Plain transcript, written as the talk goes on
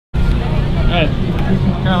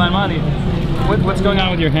Caroline Monty, what's going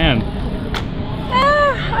on with your hand?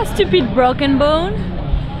 A stupid broken bone.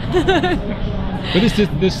 But this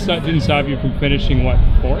didn't stop you from finishing, what,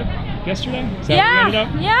 4th yesterday? Is that where you ended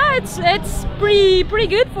up? Yeah, it's pretty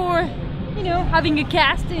good for, you know, having a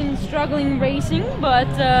cast and struggling racing, but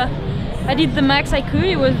I did the max I could.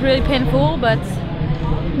 It was really painful, but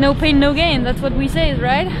no pain, no gain. That's what we say,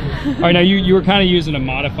 right? All right, now you were kind of using a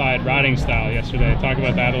modified riding style yesterday. Talk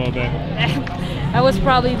about that a little bit. I was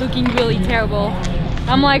probably looking really terrible.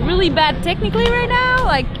 I'm like really bad technically right now,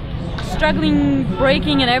 like struggling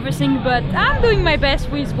braking and everything, but I'm doing my best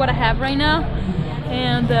with what I have right now.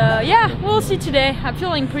 And yeah, we'll see today. I'm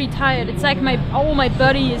feeling pretty tired. It's like all my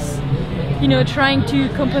body is, you know, trying to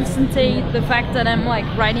compensate the fact that I'm like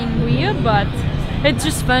riding weird, but it's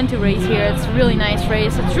just fun to race here. It's a really nice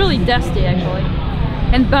race. It's really dusty actually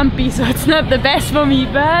and bumpy, so it's not the best for me,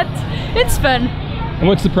 but it's fun. And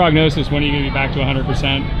what's the prognosis? When are you going to be back to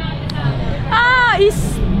 100%?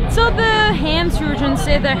 So the hand surgeon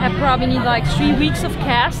said that I probably need like 3 weeks of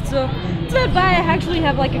cast, so it's not bad. I actually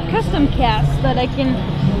have like a custom cast that I can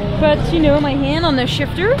put, you know, my hand on the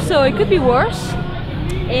shifter, so it could be worse.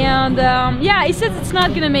 And yeah, he says it's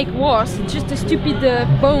not gonna make worse. It's just a stupid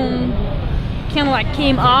bone kind of like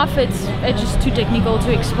came off. It's just too technical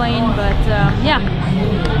to explain, but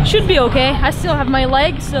yeah, should be okay. I still have my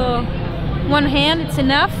leg, so one hand, it's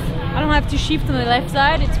enough. I don't have to shift on the left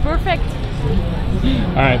side. It's perfect.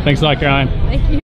 All right, thanks a lot, Caroline. Thank you.